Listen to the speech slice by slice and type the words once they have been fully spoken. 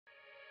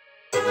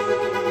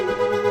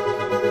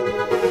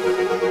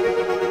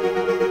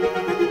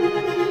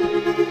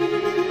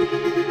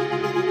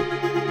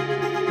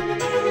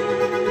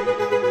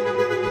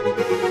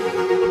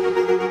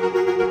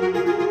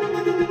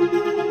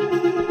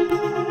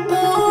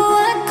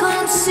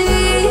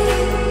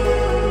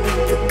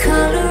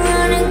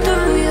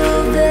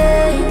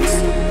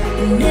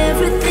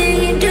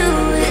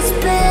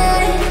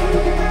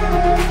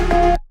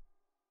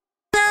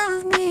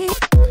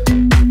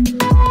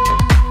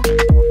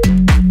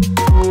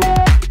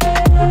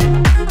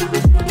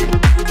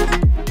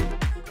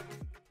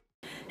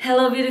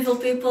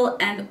people,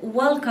 and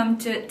welcome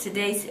to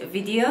today's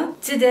video.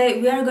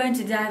 Today we are going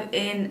to dive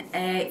in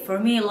a, for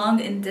me, long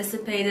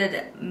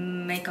anticipated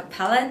makeup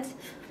palette.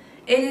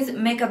 It is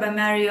Makeup by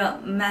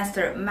Mario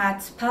Master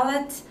Matte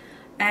Palette,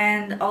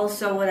 and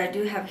also what I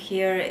do have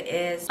here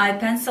is eye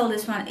pencil.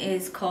 This one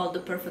is called the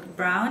Perfect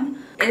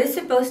Brown. It is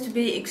supposed to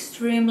be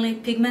extremely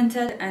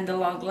pigmented and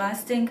long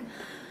lasting.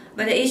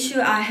 But the issue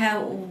I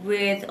have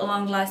with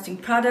long-lasting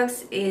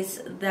products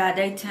is that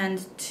they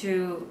tend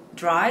to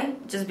dry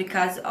just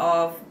because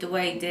of the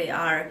way they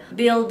are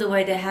built, the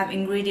way they have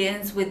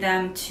ingredients with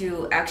them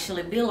to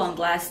actually be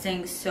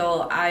long-lasting.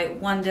 So I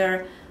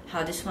wonder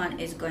how this one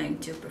is going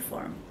to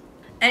perform.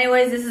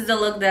 Anyways, this is the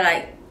look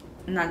that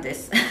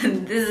this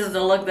is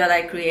the look that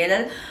I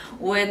created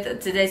with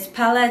today's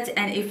palette.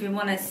 And if you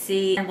want to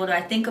see what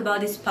I think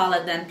about this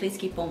palette, then please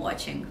keep on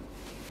watching.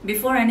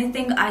 Before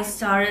anything, I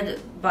started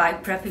by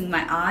prepping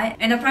my eye,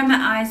 and I primed my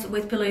eyes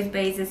with PLouise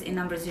bases in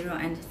number 0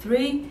 and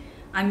 3.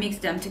 I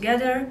mixed them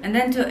together, and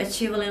then to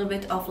achieve a little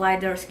bit of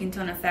lighter skin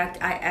tone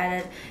effect, I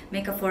added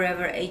Makeup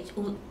Forever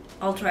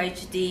Ultra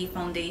HD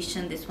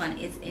foundation. This one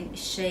is in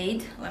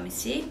shade, let me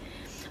see,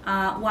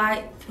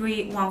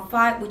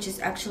 Y315, which is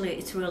actually,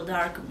 it's real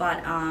dark,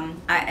 but I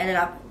added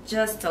up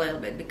just a little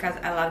bit because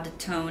I love the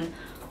tone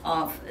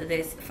of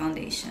this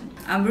foundation.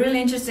 I'm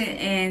really interested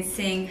in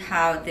seeing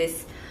how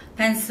this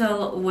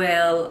pencil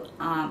will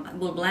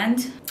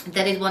blend.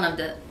 That is one of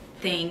the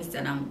things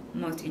that I'm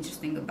most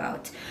interested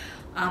about.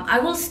 I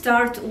will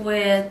start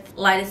with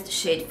lightest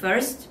shade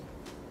first,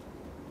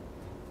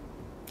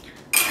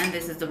 and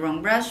this is the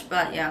wrong brush,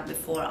 but yeah,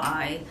 before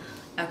I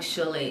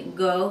actually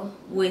go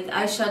with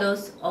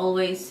eyeshadows,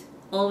 always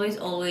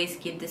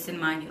keep this in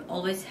mind. You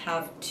always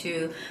have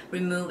to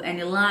remove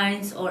any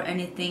lines or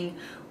anything.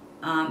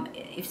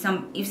 If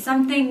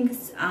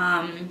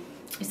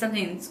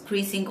something's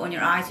creasing on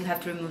your eyes, you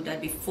have to remove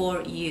that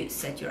before you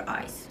set your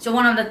eyes. So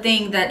one of the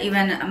things that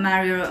even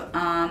Mario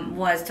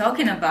was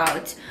talking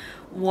about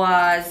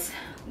was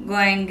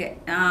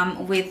going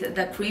with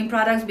the cream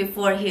products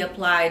before he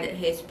applied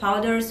his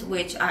powders,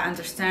 which I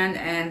understand,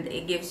 and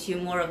it gives you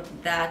more of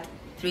that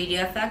 3D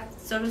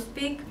effect, so to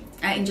speak.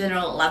 I in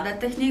general love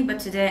that technique, but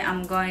today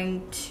I'm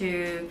going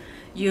to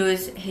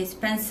use his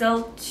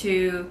pencil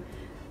to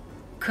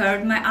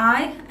curve my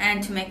eye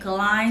and to make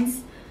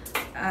lines.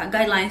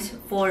 Guidelines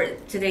for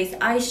today's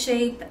eye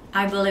shape.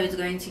 I believe it's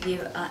going to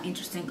give an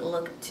interesting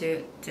look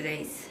to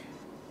today's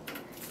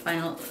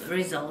final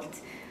result.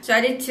 So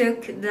I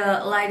took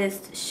the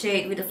lightest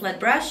shade with a flat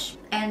brush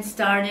and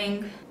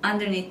starting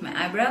underneath my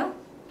eyebrow.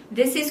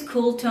 This is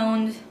cool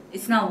toned.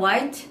 It's not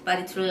white, but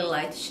it's really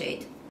light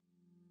shade.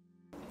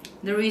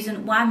 The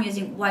reason why I'm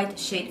using white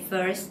shade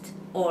first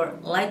or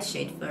light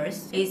shade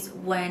first is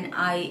when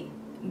I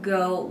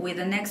go with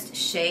the next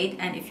shade,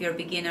 and if you're a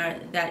beginner,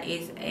 that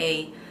is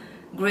a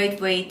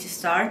great way to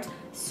start.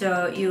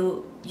 So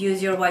you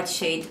use your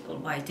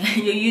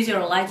you use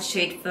your light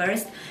shade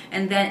first,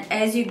 and then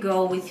as you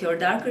go with your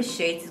darker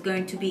shades, it's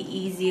going to be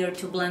easier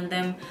to blend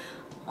them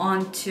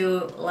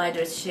onto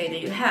lighter shade that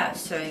you have.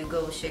 So you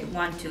go shade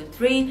 1, 2,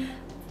 3,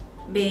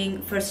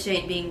 being first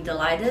shade being the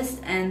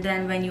lightest, and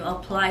then when you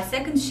apply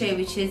second shade,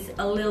 which is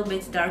a little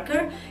bit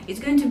darker,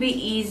 it's going to be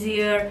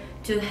easier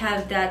to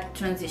have that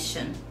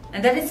transition.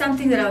 And that is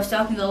something that I was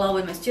talking a lot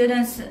with my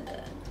students,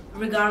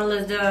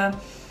 regardless the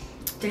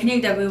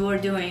technique that we were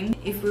doing.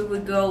 If we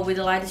would go with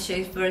the lightest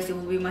shades first, it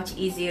would be much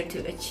easier to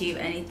achieve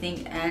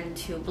anything and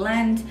to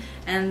blend.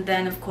 And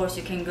then of course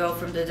you can go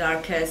from the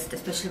darkest,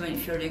 especially when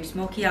if you're doing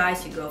smoky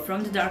eyes, you go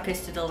from the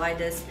darkest to the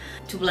lightest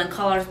to blend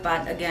colors.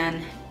 But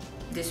again,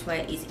 this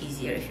way is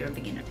easier if you're a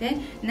beginner.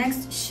 Okay,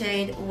 next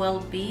shade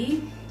will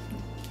be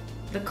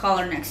the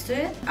color next to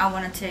it. I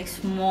want to take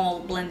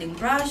small blending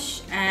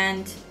brush,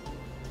 and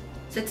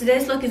so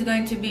today's look is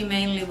going to be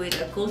mainly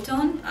with a cool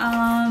tone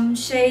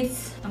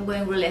shades. I'm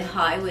going really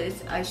high with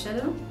this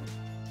eyeshadow.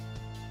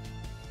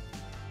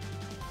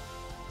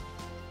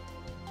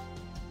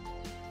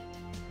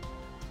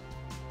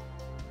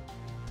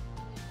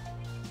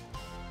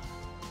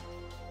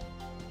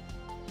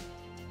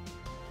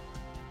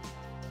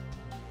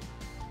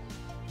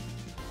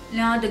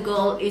 Now the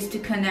goal is to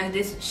connect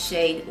this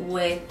shade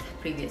with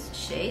previous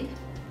shade,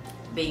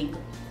 being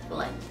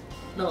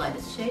the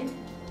lightest shade.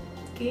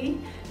 Okay.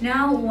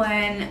 Now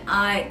when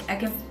I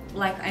can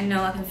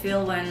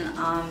feel when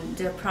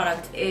the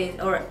product is,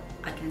 or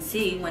I can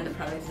see when the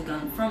product is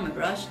gone from my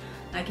brush,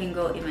 I can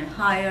go even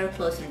higher,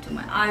 closer to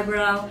my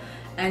eyebrow,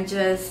 and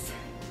just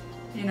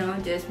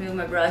move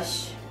my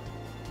brush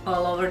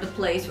all over the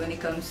place when it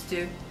comes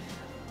to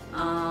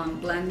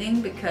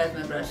blending, because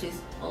my brush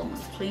is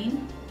almost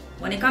clean.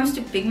 When it comes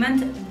to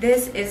pigment,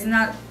 this is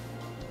not,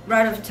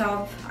 right off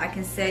top I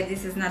can say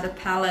this is not a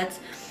palette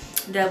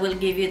that will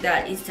give you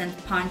that instant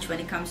punch when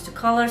it comes to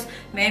colors.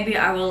 Maybe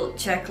I will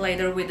check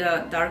later with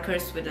the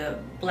darkers, with the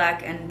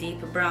black and deep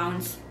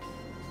browns.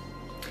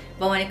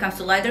 But when it comes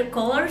to lighter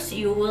colors,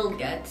 you will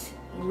get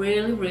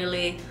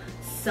really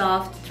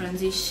soft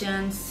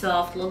transition,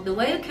 soft look. The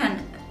way you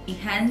can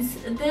enhance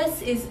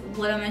this is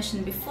what I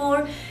mentioned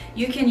before.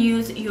 You can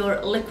use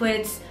your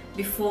liquids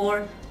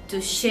before to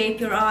shape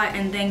your eye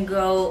and then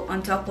go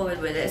on top of it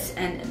with this,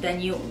 and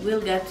then you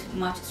will get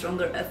much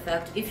stronger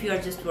effect if you are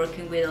just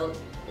working with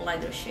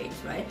lighter shades,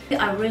 right?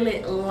 I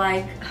really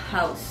like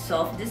how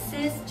soft this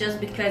is, just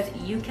because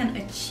you can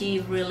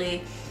achieve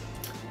really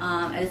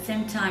at the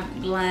same time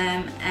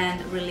glam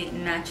and really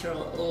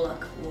natural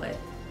look with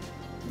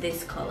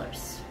these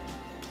colors.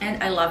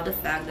 And I love the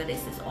fact that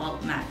this is all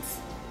mattes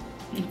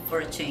for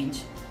a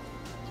change.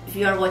 If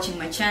you are watching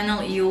my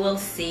channel, you will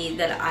see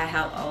that I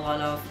have a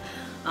lot of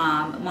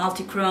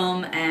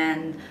multi-chrome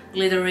and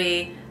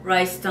glittery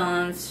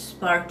rhinestones,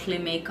 sparkly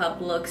makeup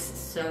looks,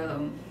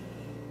 so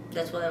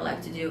that's what I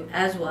like to do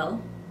as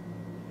well.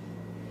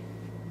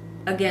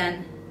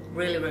 Again,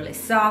 really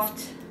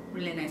soft,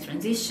 really nice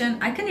transition.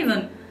 I can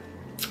even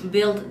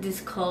build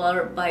this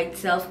color by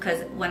itself,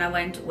 because when I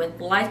went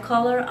with light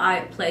color,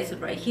 I place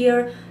it right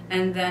here,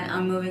 and then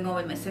I'm moving on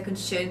with my second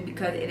shade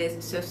because it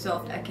is so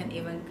soft. I can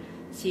even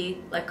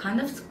see like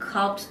kind of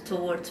sculpt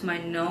towards my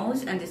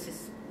nose, and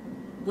this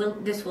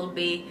will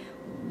be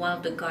one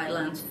of the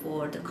guidelines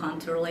for the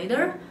contour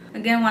later.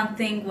 Again, one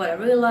thing what I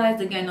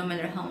realized, again, no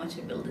matter how much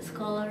I build this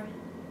color,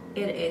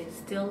 it is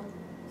still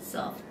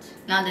soft.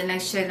 Now the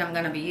next shade I'm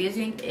gonna be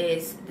using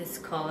is this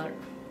color.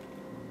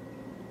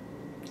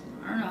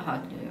 I don't know how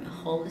to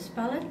hold this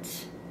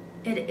palette.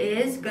 It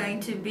is going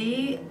to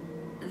be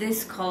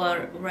this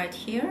color right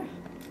here.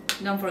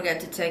 Don't forget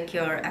to take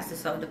your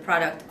excess of the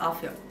product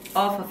off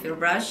of your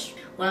brush.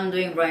 What I'm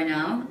doing right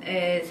now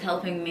is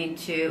helping me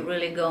to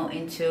really go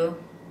into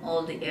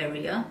all the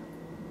area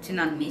to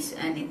not miss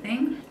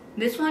anything.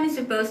 This one is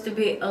supposed to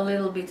be a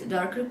little bit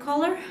darker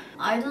color.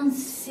 I don't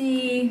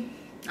see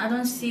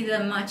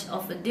that much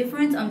of a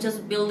difference. I'm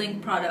just building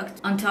product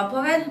on top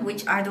of it,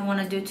 which I don't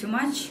want to do too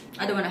much.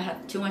 I don't want to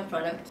have too much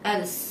product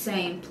at the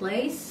same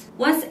place.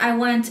 Once I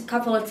went a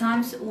couple of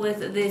times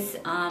with these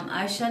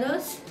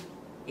eyeshadows,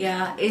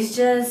 yeah, it's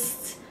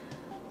just,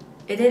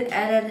 it did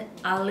added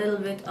a little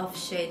bit of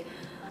shade.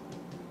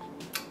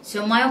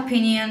 So my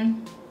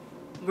opinion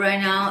right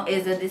now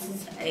is that this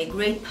is a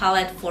great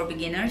palette for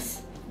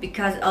beginners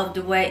because of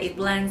the way it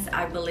blends.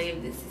 I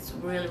believe this is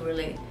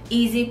really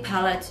easy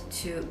palette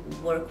to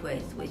work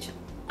with, which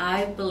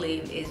I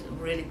believe is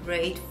really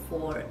great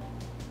for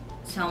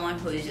someone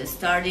who is just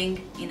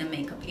starting in the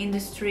makeup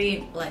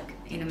industry, like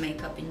in the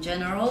makeup in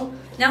general.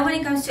 Now when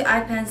it comes to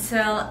eye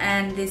pencil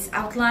and this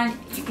outline,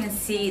 you can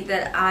see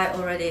that I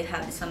already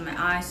have this on my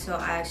eye, so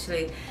I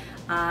actually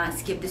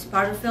skipped this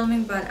part of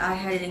filming, but I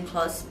have it in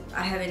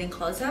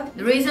close up.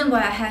 The reason why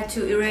I had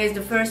to erase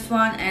the first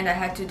one and I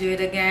had to do it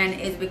again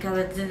is because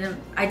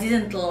I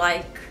didn't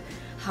like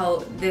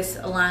how this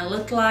line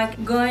looked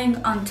like.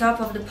 Going on top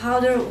of the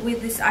powder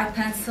with this eye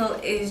pencil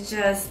is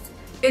just,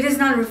 it is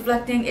not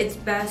reflecting its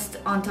best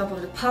on top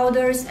of the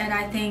powders, and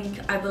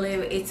I believe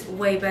it's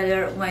way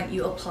better when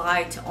you apply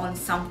it on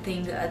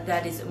something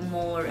that is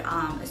more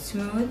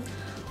smooth,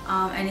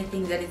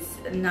 anything that is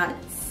not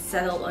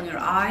settled on your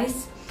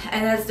eyes.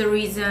 And that's the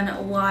reason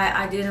why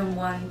I didn't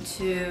want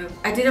to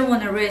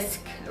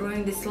risk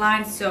ruining this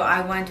line, so I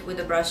went with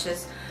the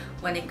brushes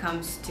when it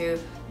comes to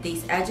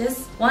these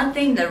edges. One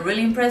thing that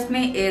really impressed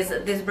me is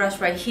this brush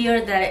right here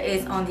that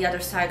is on the other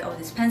side of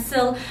this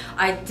pencil.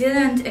 I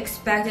didn't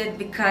expect it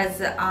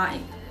because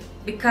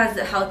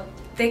how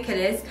thick it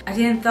is. I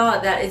didn't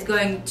thought that it's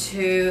going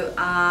to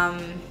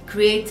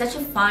create such a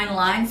fine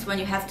lines when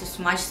you have to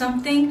smudge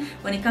something.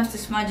 When it comes to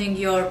smudging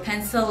your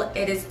pencil,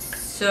 it is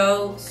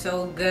so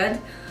good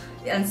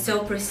and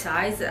so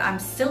precise. I'm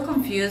still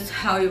confused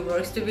how it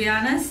works, to be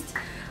honest.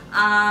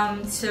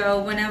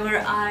 So whenever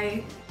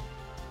I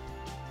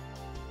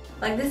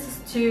like, this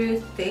is too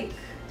thick,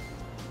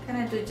 can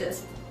I do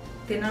just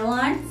thinner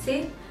line?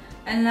 See?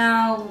 And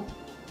now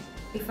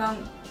if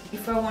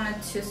I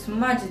wanted to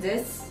smudge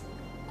this,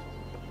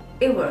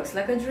 it works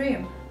like a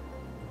dream.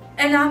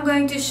 And I'm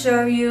going to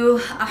show you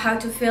how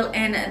to fill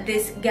in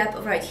this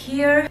gap right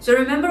here. So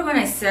remember when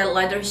I said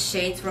lighter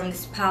shades from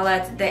this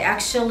palette, they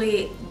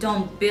actually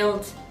don't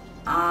build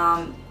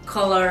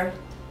color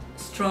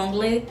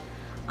strongly.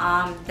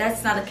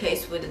 That's not the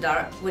case with the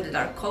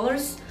dark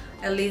colors,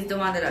 at least the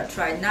one that I've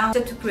tried now.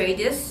 So to create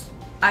this,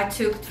 I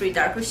took 3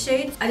 darker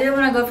shades. I didn't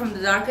want to go from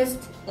the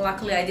darkest.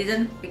 Luckily I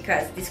didn't,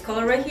 because this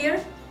color right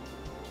here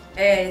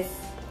is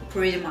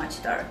pretty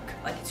much dark,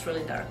 like it's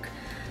really dark.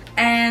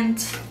 And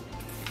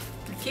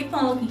I keep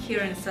on looking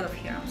here instead of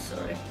here, I'm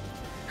sorry.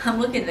 I'm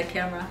looking at the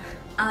camera.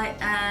 I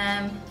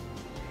am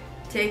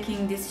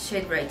taking this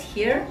shade right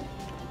here,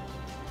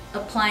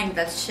 applying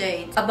that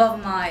shade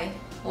above my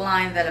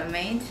line that I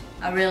made.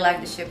 I really like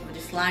the shape of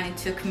this line. It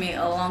took me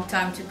a long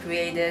time to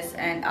create this,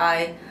 and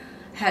I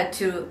had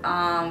to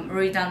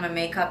redone my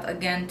makeup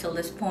again till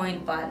this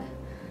point, but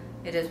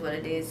it is what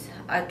it is.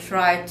 I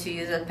tried to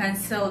use a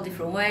pencil a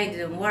different way, it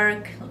didn't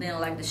work, I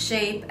didn't like the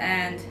shape,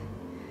 and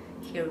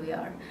here we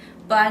are.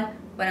 But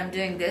when I'm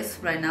doing this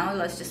right now,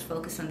 let's just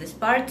focus on this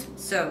part.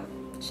 So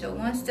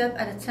one step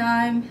at a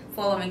time,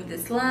 following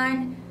this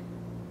line,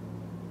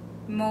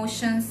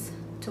 motions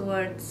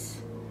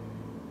towards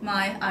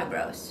my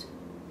eyebrows.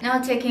 Now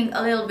taking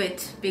a little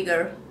bit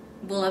bigger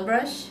bullet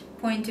brush,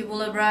 pointy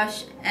bullet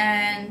brush,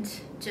 and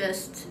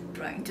just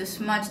trying to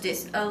smudge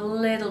this a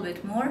little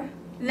bit more.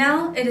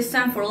 Now it is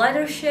time for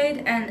lighter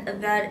shade, and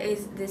that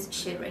is this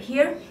shade right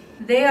here.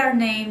 They are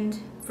named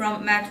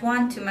from matte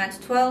 1 to matte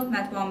 12,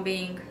 matte 1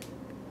 being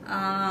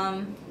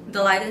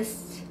the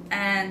lightest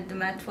and the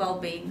matte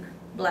 12 being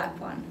black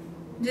one.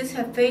 Just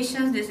have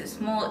patience, this is a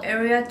small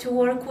area to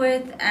work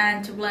with,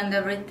 and to blend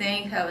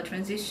everything, have a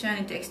transition,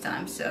 it takes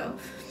time, so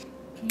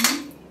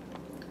okay.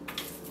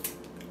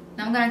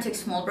 Now I'm gonna take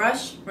small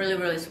brush,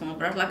 really small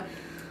brush, like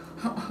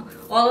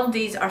all of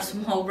these are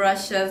small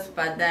brushes,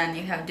 but then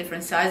you have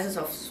different sizes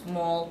of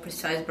small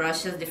precise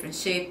brushes, different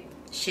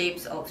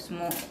shapes of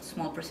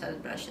small precise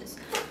brushes.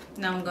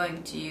 Now I'm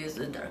going to use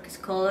the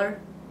darkest color,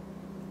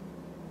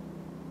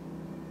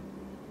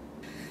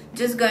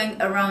 just going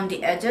around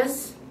the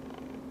edges,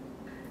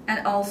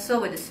 and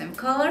also with the same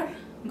color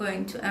I'm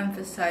going to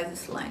emphasize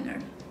this liner.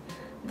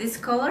 This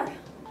color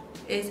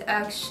is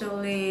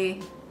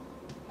actually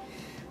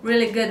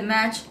really good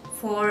match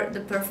for the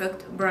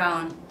perfect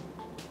brown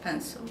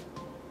pencil.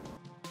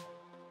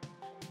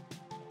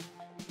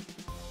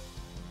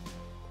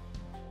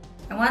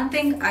 And one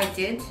thing I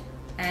did,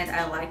 and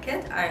I like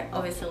it, I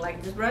obviously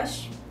like this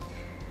brush,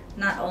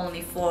 not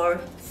only for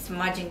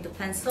smudging the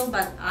pencil,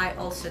 but I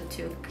also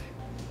took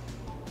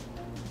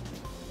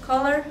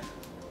color,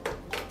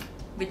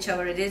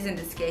 whichever it is, in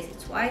this case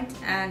it's white,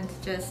 and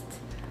just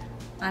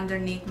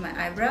underneath my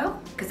eyebrow,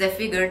 because I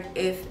figured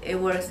if it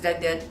works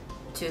that good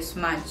to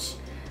smudge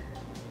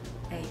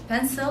a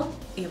pencil,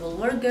 it will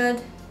work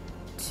good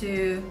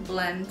to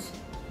blend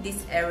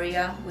this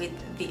area with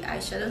the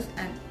eyeshadows,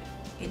 and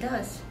it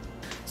does.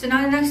 So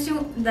now the next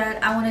thing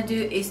that I want to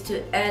do is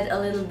to add a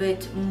little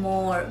bit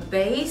more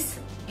base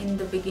in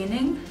the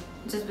beginning,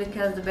 just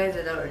because the base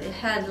that I already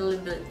had a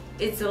little bit,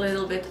 it's a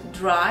little bit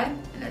dry,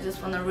 and I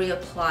just want to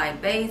reapply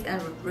base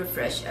and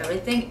refresh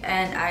everything.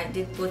 And I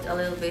did put a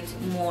little bit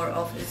more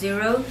of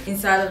zero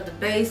inside of the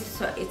base,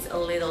 so it's a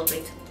little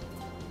bit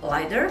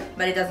lighter,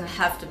 but it doesn't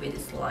have to be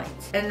this light.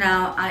 And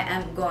now I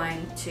am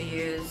going to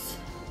use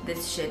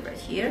this shade right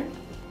here,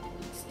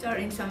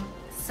 starting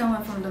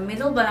somewhere from the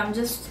middle, but I'm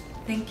just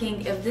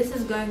thinking if this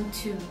is going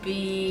to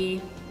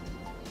be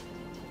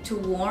too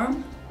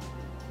warm,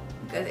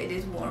 because it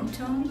is warm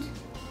toned.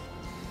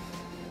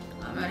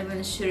 I'm not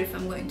even sure if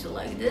I'm going to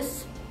like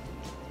this,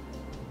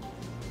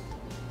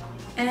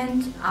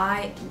 and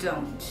I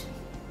don't.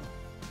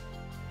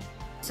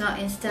 So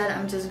instead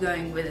I'm just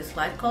going with this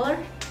light color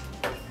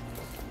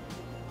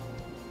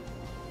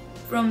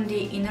from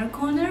the inner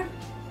corner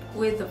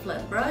with a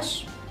flat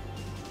brush,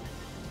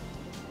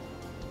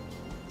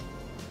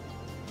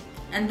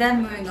 and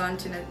then moving on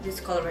to this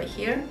color right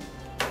here.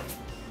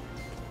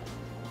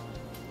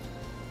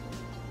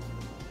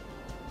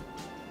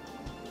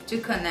 To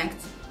connect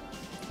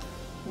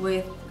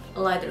with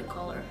a lighter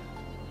color.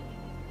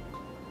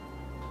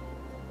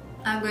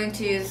 I'm going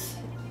to use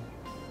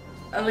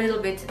a little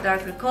bit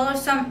darker color,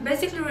 so I'm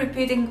basically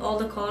repeating all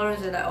the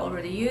colors that I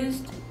already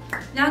used.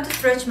 Now to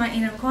stretch my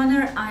inner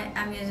corner, I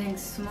am using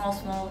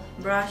small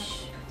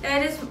brush.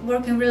 It is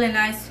working really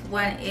nice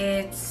when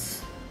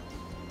it's...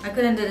 I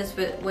couldn't do this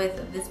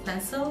with this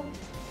pencil,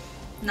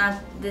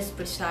 not this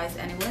precise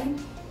anyway.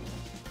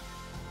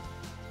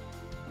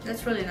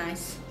 That's really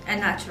nice and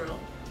natural.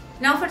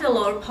 Now for the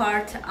lower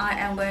part, I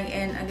am going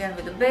in again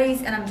with the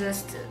base, and I'm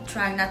just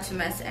trying not to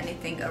mess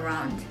anything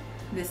around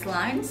these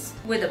lines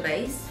with the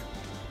base.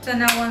 So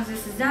now once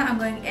this is done, I'm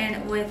going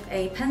in with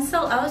a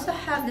pencil. I also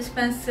have this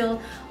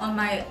pencil on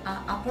my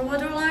upper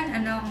waterline,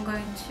 and now I'm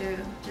going to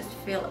just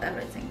fill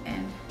everything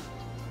in.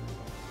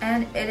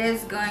 And it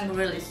is going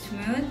really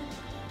smooth.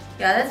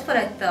 Yeah, that's what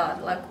I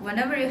thought. Like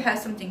whenever you have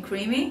something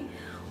creamy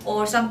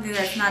or something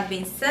that's not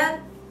being set,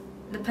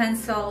 the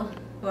pencil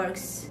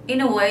works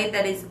in a way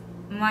that is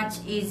much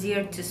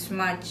easier to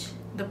smudge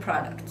the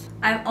product.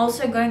 I'm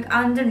also going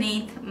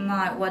underneath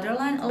my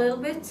waterline a little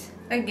bit,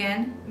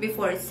 again,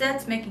 before it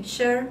sets, making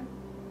sure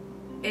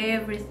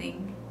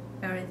everything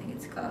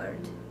is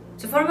covered.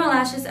 So for my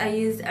lashes, I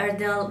used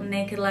Ardelle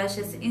Naked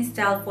Lashes in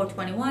style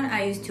 421.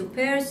 I used two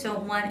pairs, so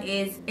one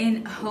is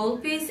in whole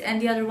piece and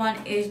the other one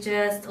is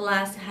just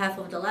last half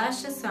of the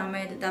lashes, so I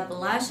made double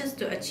lashes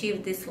to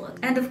achieve this look.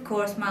 And of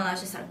course my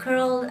lashes are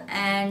curled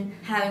and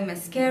having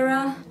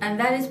mascara, and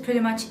that is pretty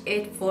much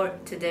it for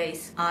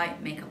today's eye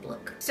makeup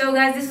look. So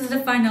guys, this is the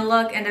final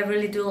look, and I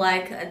really do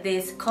like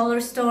this color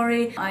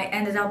story. I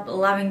ended up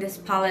loving this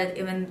palette,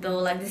 even though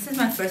like this is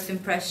my first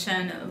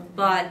impression,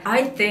 but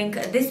I think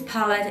this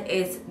palette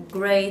is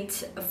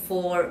great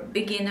for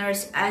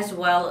beginners as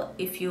well.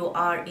 If you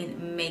are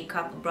in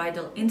makeup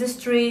bridal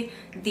industry,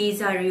 these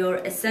are your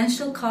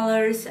essential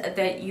colors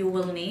that you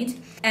will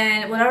need.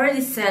 And what I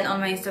already said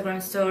on my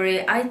Instagram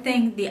story, I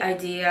think the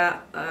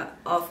idea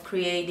of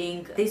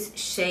creating these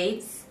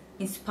shades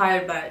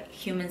inspired by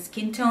human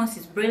skin tones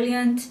is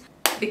brilliant,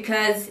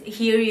 because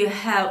here you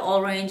have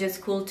all ranges,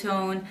 cool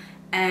tone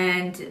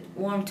and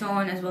warm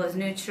tone as well as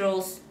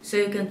neutrals, so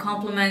you can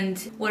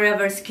complement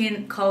whatever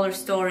skin color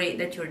story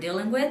that you're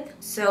dealing with.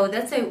 So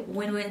that's a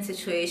win-win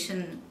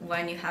situation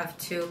when you have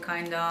to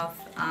kind of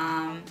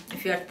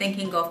if you are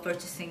thinking of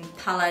purchasing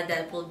palette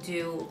that will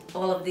do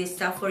all of this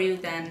stuff for you,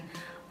 then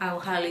I will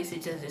highly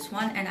suggest this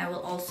one. And I will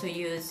also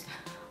use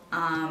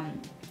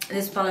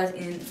this palette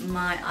in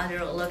my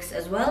other looks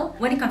as well.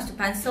 When it comes to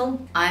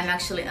pencil, I'm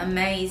actually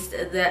amazed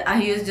that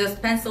I use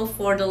just pencil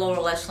for the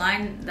lower lash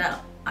line.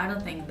 That I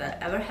don't think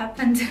that ever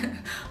happened.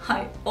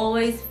 I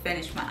always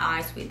finish my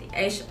eyes with the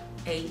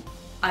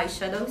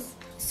eyeshadows,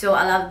 so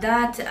I love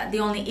that. The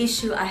only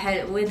issue I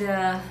had with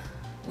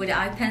the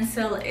eye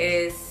pencil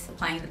is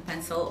applying the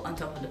pencil on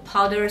top of the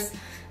powders.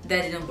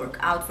 That didn't work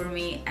out for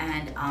me,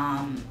 and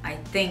I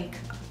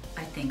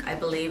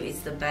believe it's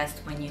the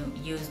best when you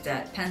use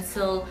that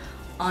pencil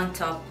on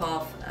top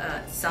of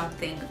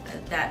something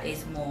that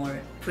is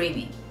more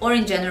creamy, or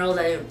in general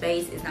that your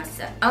base is not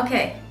set.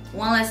 Okay,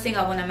 one last thing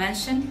I want to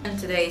mention. In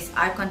today's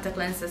eye contact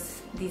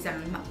lenses, these are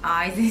my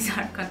eyes, these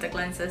are contact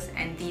lenses,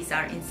 and these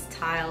are in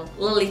style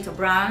Lolita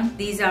Brown.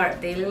 These are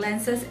daily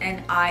lenses,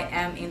 and I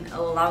am in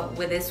love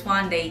with this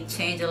one. They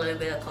change a little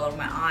bit the color of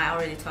my eye. I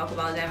already talked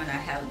about them, and I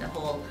have the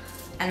whole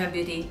and my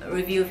beauty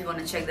review if you want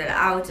to check that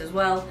out as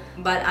well.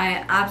 But I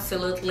am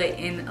absolutely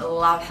in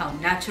love how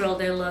natural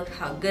they look,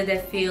 how good they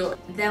feel.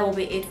 That will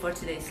be it for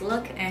today's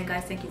look, and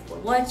guys, thank you for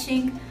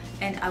watching,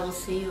 and I will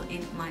see you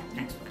in my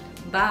next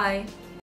one. Bye.